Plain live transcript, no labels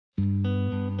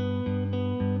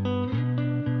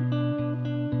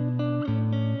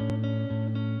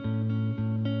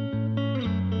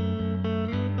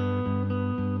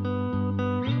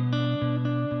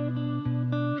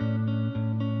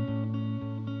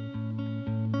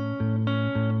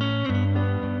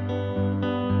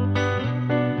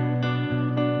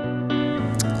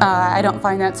I don't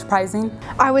find that surprising.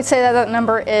 I would say that that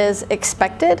number is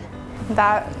expected.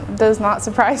 That does not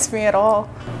surprise me at all.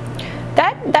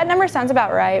 That number sounds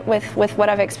about right with what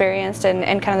I've experienced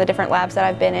and kind of the different labs that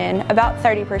I've been in. About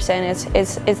 30%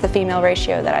 is the female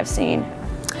ratio that I've seen.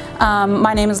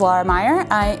 My name is Laura Meyer.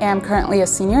 I am currently a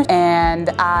senior and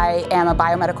I am a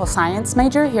biomedical science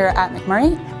major here at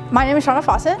McMurray. My name is Shauna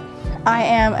Fawcett. I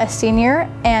am a senior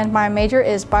and my major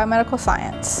is biomedical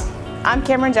science. I'm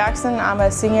Cameron Jackson. I'm a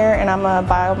senior and I'm a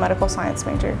biomedical science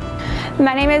major.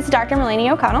 My name is Dr. Melanie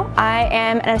O'Connell. I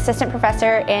am an assistant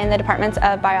professor in the departments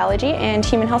of biology and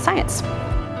human health science.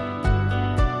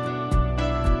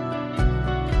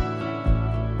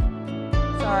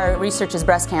 Our research is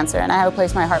breast cancer, and I have a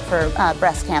place in my heart for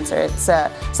breast cancer. It's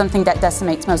something that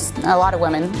decimates a lot of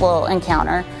women will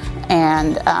encounter,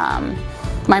 and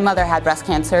my mother had breast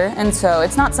cancer, and so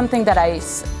it's not something that I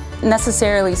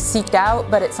necessarily seeked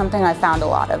out, but it's something I found a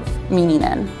lot of meaning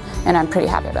in, and I'm pretty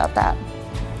happy about that.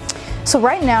 So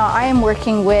right now I am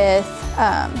working with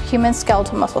human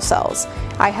skeletal muscle cells.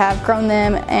 I have grown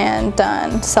them and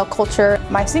done cell culture.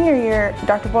 My senior year,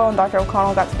 Dr. Boyle and Dr.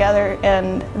 O'Connell got together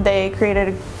and they created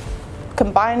a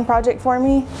combined project for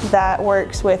me that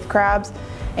works with crabs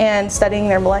and studying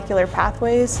their molecular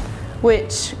pathways,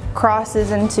 which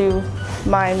crosses into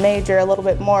my major a little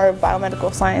bit more of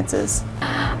biomedical sciences.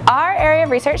 Our area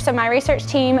of research, so my research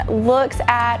team looks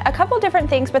at a couple different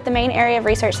things, but the main area of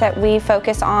research that we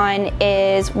focus on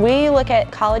is we look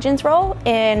at collagen's role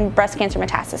in breast cancer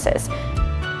metastasis.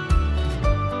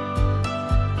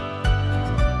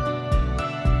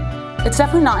 It's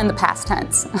definitely not in the past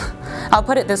tense. I'll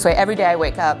put it this way, every day I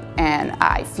wake up and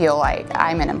I feel like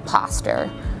I'm an imposter.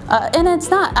 And it's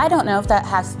not, I don't know if that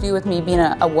has to do with me being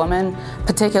a woman,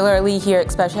 particularly here,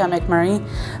 especially at McMurray,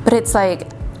 but it's like,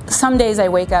 some days I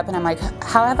wake up and I'm like,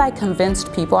 how have I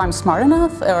convinced people I'm smart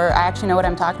enough or I actually know what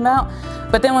I'm talking about?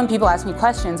 But then when people ask me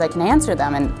questions, I can answer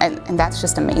them, and that's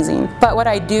just amazing. But what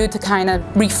I do to kind of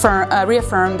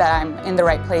reaffirm that I'm in the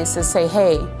right place is say,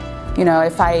 hey, you know,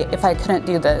 if I couldn't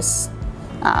do this,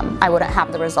 I wouldn't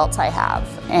have the results I have.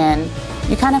 And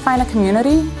you kind of find a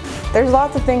community. There's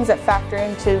lots of things that factor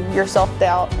into your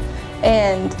self-doubt,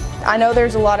 and I know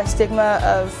there's a lot of stigma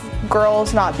of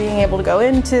girls not being able to go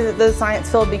into the science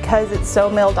field because it's so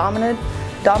male dominated,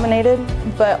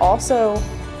 but also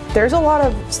there's a lot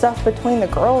of stuff between the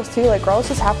girls too. Like, girls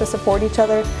just have to support each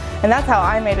other, and that's how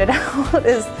I made it out,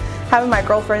 is having my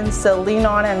girlfriends to lean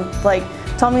on and like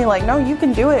tell me like, no, you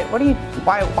can do it.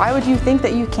 Why would you think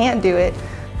that you can't do it?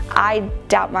 I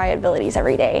doubt my abilities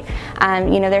every day.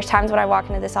 You know, there's times when I walk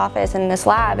into this office and this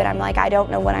lab and I'm like, I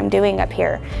don't know what I'm doing up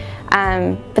here.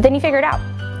 But then you figure it out.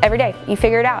 Every day you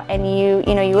figure it out, and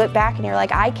you look back and you're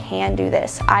like, I can do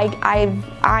this. I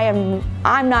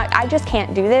just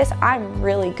can't do this. I'm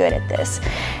really good at this.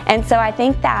 And so I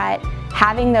think that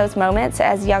having those moments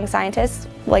as young scientists,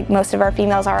 like most of our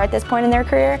females are at this point in their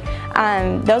career,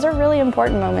 those are really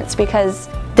important moments, because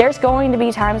there's going to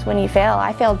be times when you fail.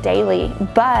 I fail daily,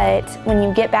 but when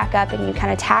you get back up and you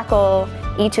kind of tackle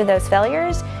each of those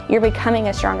failures, you're becoming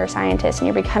a stronger scientist and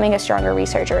you're becoming a stronger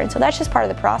researcher, and so that's just part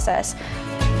of the process.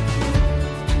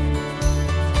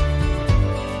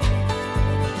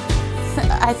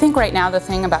 I think right now the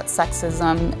thing about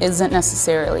sexism isn't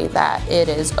necessarily that it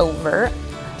is overt,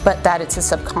 but that it's a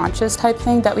subconscious type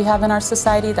thing that we have in our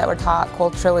society, that we're taught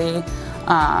culturally,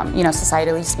 you know,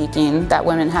 societally speaking, that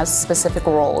women have specific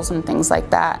roles and things like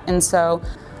that. And so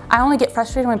I only get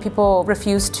frustrated when people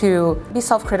refuse to be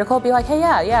self-critical, be like, hey,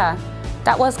 yeah,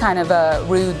 that was kind of a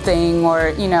rude thing, or,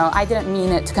 you know, I didn't mean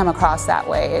it to come across that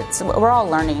way. We're all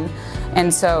learning.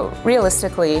 And so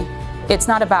realistically, it's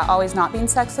not about always not being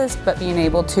sexist, but being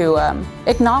able to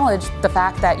acknowledge the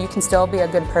fact that you can still be a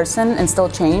good person and still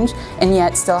change, and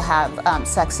yet still have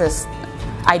sexist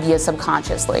ideas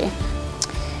subconsciously.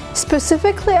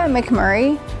 Specifically at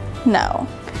McMurray, no.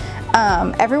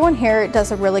 Everyone here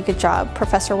does a really good job,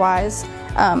 professor-wise,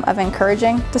 of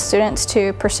encouraging the students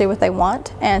to pursue what they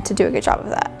want and to do a good job of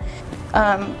that.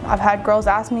 I've had girls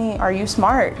ask me, are you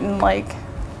smart? And like,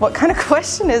 what kind of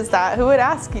question is that? Who would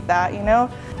ask you that, you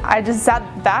know? I just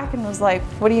sat back and was like,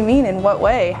 what do you mean? In what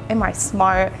way am I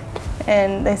smart?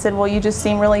 And they said, well, you just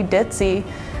seem really ditzy.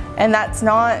 And that's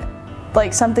not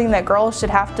like something that girls should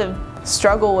have to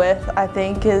struggle with, I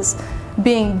think, is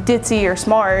being ditzy or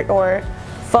smart or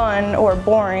fun or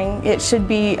boring. It should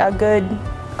be a good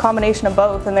combination of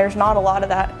both, and there's not a lot of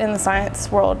that in the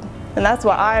science world. And that's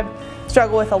what I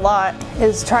struggle with a lot,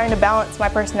 is trying to balance my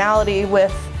personality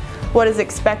with what is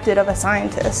expected of a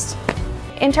scientist.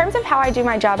 In terms of how I do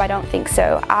my job, I don't think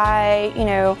so. I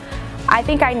I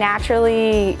think I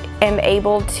naturally am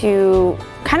able to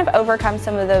kind of overcome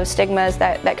some of those stigmas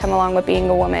that come along with being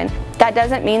a woman. That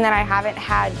doesn't mean that I haven't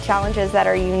had challenges that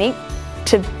are unique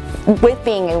with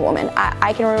being a woman.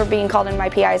 I can remember being called in my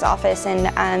PI's office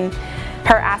and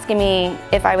her asking me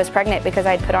if I was pregnant because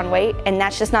I'd put on weight, and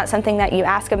that's just not something that you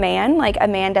ask a man. Like, a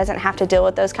man doesn't have to deal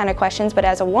with those kind of questions, but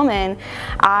as a woman,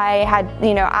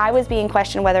 I was being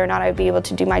questioned whether or not I would be able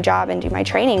to do my job and do my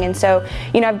training. And so,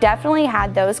 I've definitely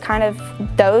had those kind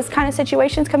of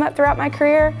situations come up throughout my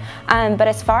career. But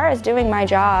as far as doing my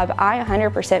job, I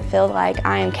 100% feel like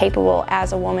I am capable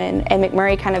as a woman, and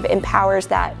McMurry kind of empowers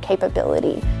that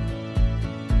capability.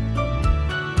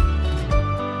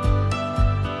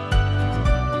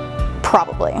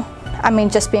 Probably. I mean,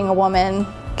 just being a woman,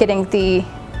 getting the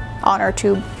honor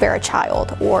to bear a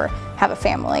child or have a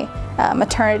family,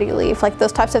 maternity leave, like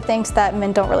those types of things that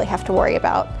men don't really have to worry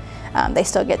about. They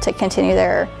still get to continue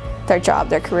their job,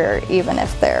 their career, even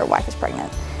if their wife is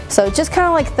pregnant. So just kind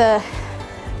of like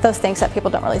those things that people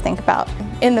don't really think about.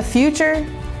 In the future,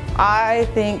 I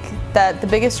think that the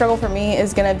biggest struggle for me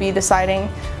is going to be deciding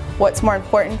what's more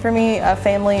important for me, a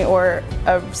family or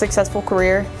a successful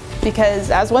career. Because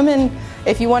as women,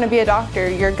 if you want to be a doctor,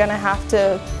 you're going to have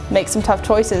to make some tough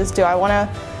choices. Do I want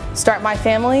to start my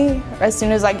family as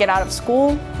soon as I get out of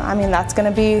school? I mean, that's going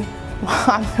to be,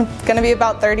 I'm going to be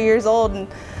about 30 years old, and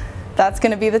that's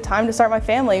going to be the time to start my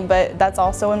family, but that's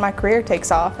also when my career takes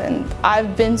off. And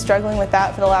I've been struggling with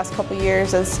that for the last couple of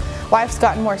years as life's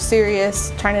gotten more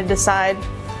serious, trying to decide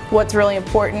what's really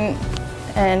important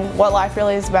and what life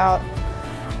really is about.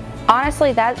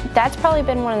 Honestly, that's probably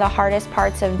been one of the hardest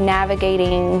parts of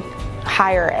navigating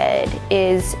higher ed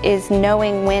is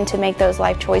knowing when to make those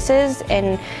life choices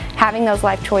and having those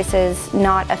life choices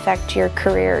not affect your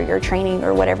career, your training,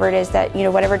 or whatever it is that,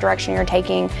 whatever direction you're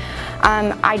taking.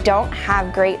 I don't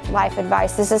have great life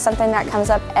advice. This is something that comes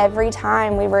up every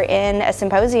time we were in a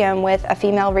symposium with a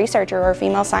female researcher or a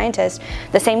female scientist.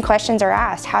 The same questions are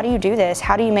asked. How do you do this?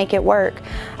 How do you make it work?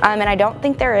 And I don't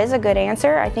think there is a good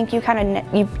answer. I think you kind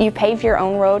of you pave your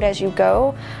own road as you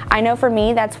go. I know for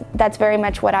me that's very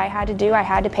much what I had to do. I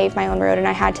had to pave my own road, and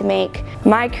I had to make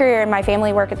my career and my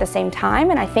family work at the same time,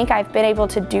 and I think I've been able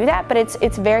to do that, but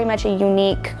it's very much a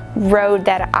unique road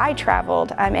that I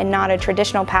traveled and not a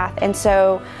traditional path. And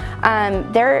so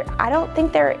I don't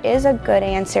think there is a good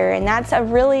answer, and that's a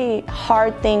really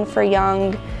hard thing for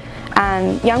young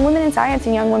women in science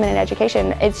and young women in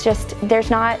education. It's just there's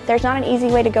not an easy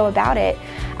way to go about it.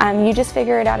 You just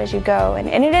figure it out as you go, and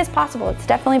it is possible. It's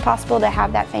definitely possible to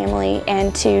have that family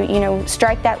and to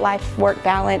strike that life-work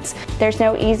balance. There's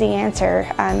no easy answer.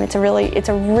 It's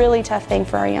a really tough thing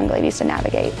for our young ladies to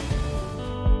navigate.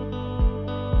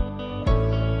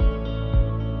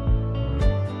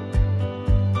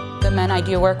 The men I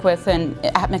do work with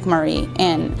at McMurry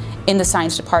and in the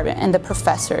science department and the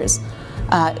professors,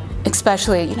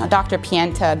 especially Dr.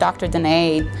 Pienta, Dr.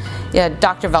 Dene,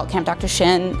 Dr. Veldkamp, Dr.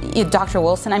 Shin, Dr.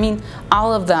 Wilson. I mean,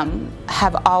 all of them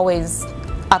have always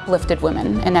uplifted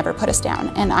women and never put us down,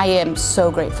 and I am so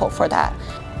grateful for that.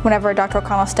 Whenever Dr.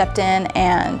 O'Connell stepped in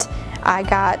and I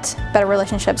got better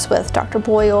relationships with Dr.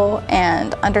 Boyle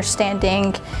and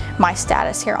understanding my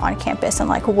status here on campus and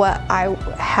like what I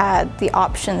had the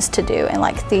options to do and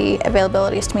like the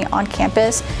availabilities to me on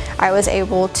campus, I was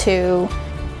able to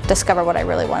discover what I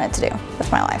really wanted to do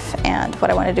with my life and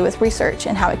what I wanted to do with research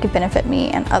and how it could benefit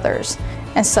me and others.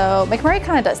 And so McMurry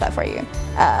kind of does that for you.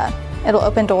 It'll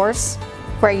open doors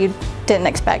where you didn't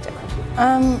expect it.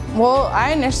 Well,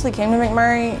 I initially came to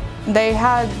McMurry. They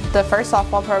had the first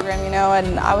softball program,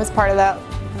 and I was part of that,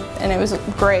 and it was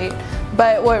great.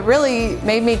 But what really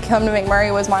made me come to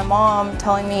McMurry was my mom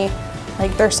telling me,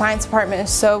 like, their science department is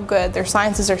so good, their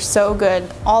sciences are so good,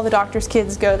 all the doctors'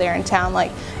 kids go there in town.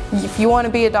 Like, if you want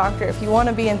to be a doctor, if you want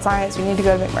to be in science, you need to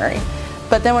go to McMurry.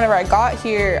 But then whenever I got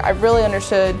here, I really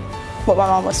understood what my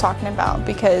mom was talking about,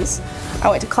 because I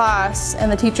went to class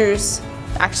and the teachers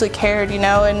actually cared,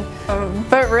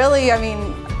 but really, I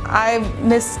mean, I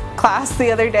missed class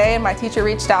the other day and my teacher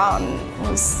reached out and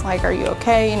was like, are you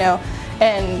okay,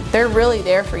 and they're really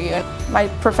there for you. My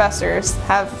professors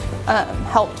have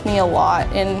helped me a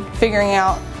lot in figuring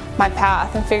out my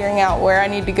path and figuring out where I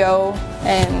need to go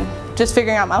and just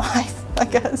figuring out my life, I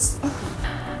guess.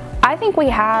 I think we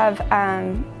have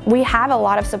a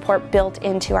lot of support built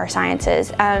into our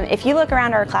sciences. If you look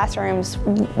around our classrooms,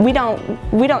 we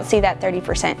don't see that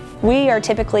 30%. We are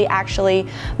typically actually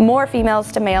more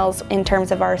females to males in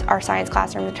terms of our science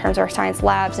classroom, in terms of our science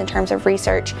labs, in terms of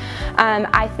research.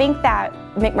 I think that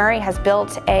McMurray has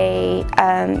built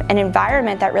an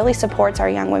environment that really supports our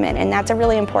young women, and that's a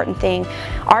really important thing.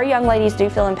 Our young ladies do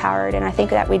feel empowered, and I think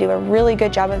that we do a really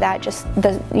good job of that. Just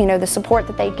the support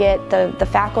that they get, the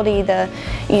faculty, the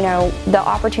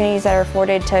opportunities that are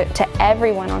afforded to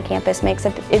everyone on campus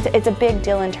it's a big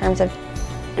deal in terms of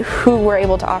who we're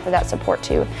able to offer that support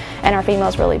to, and our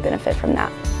females really benefit from that.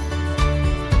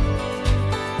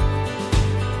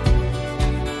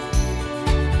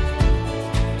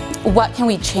 What can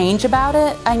we change about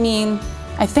it? I mean,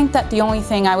 I think that the only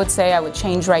thing I would say I would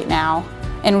change right now,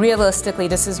 and realistically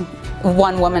this is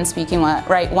one woman speaking,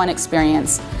 right, one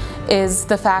experience, is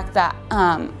the fact that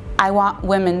I want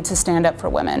women to stand up for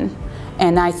women.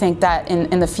 And I think that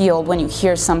in the field, when you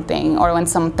hear something or when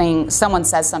someone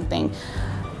says something,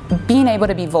 being able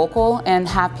to be vocal and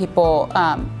have people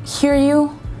hear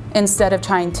you instead of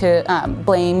trying to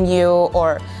blame you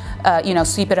or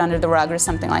sweep it under the rug or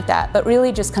something like that, but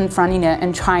really just confronting it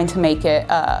and trying to make it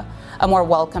a more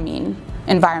welcoming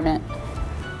environment.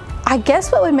 I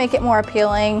guess what would make it more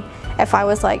appealing, if I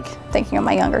was like thinking of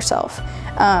my younger self,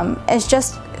 is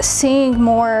just seeing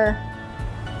more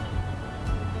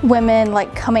women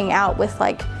like coming out with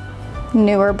like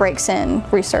newer breaks in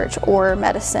research or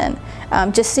medicine.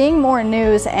 Just seeing more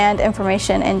news and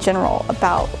information in general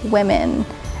about women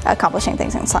accomplishing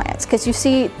things in science, because you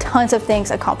see tons of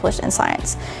things accomplished in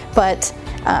science, but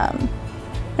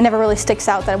it never really sticks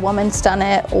out that a woman's done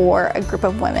it or a group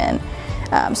of women.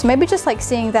 So maybe just like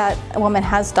seeing that a woman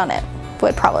has done it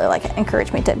would probably like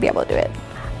encourage me to be able to do it.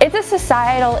 It's a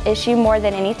societal issue more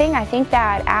than anything. I think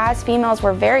that as females,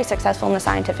 we're very successful in the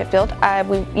scientific field.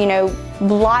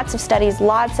 Lots of studies,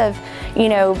 lots of,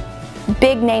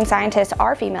 big name scientists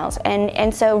are females,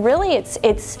 and so really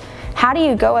it's how do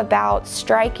you go about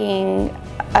striking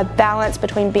a balance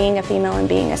between being a female and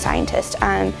being a scientist?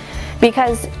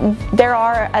 Because there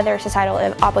are other societal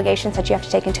obligations that you have to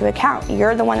take into account.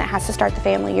 You're the one that has to start the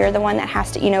family. You're the one that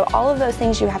has to, all of those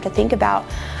things you have to think about.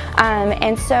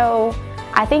 And so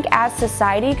I think as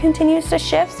society continues to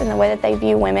shift in the way that they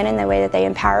view women and the way that they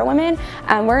empower women,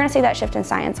 we're going to see that shift in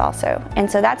science also. And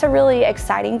so that's a really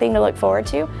exciting thing to look forward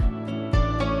to.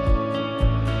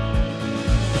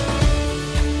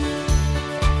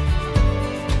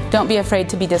 Don't be afraid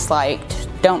to be disliked.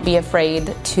 Don't be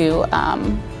afraid to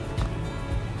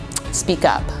speak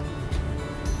up.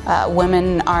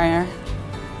 Women are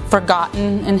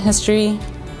forgotten in history,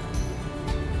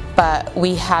 but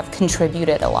we have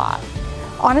contributed a lot.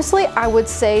 Honestly, I would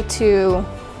say to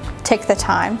take the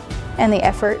time and the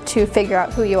effort to figure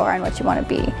out who you are and what you want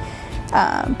to be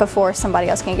before somebody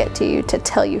else can get to you to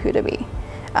tell you who to be.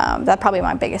 That's probably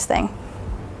my biggest thing.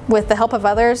 With the help of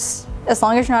others, as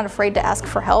long as you're not afraid to ask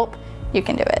for help, you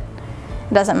can do it.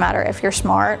 It doesn't matter if you're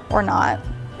smart or not,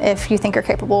 if you think you're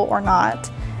capable or not.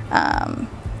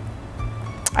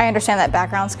 I understand that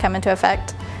backgrounds come into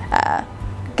effect,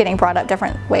 getting brought up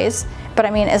different ways, but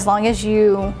I mean, as long as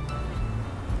you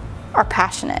are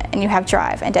passionate and you have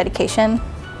drive and dedication,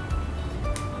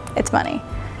 it's money.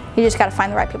 You just got to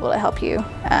find the right people to help you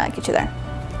get you there.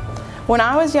 When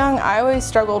I was young, I always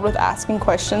struggled with asking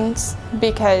questions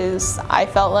because I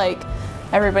felt like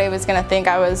everybody was going to think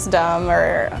I was dumb,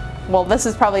 or, well, this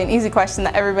is probably an easy question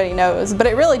that everybody knows, but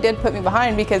it really did put me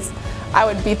behind because I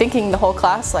would be thinking the whole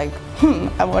class like,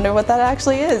 I wonder what that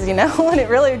actually is, and it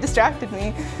really distracted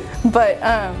me. But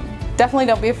definitely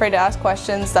don't be afraid to ask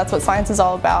questions. That's what science is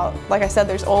all about. Like I said,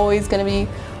 there's always going to be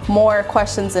more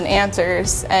questions than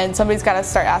answers, and somebody's got to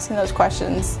start asking those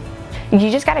questions. You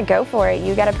just got to go for it.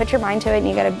 You got to put your mind to it, and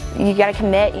you got to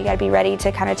commit. You got to be ready to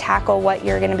kind of tackle what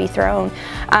you're going to be thrown.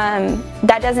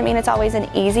 That doesn't mean it's always an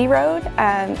easy road.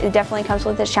 It definitely comes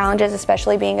with its challenges,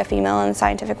 especially being a female in the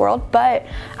scientific world. But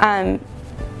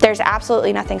there's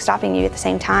absolutely nothing stopping you at the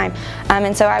same time.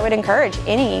 And so I would encourage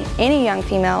any young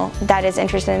female that is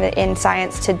interested in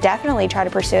science to definitely try to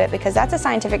pursue it, because that's a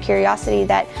scientific curiosity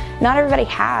that not everybody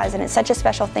has, and it's such a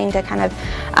special thing to kind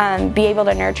of be able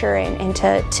to nurture and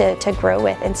to grow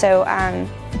with. And so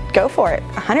go for it,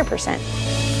 100%.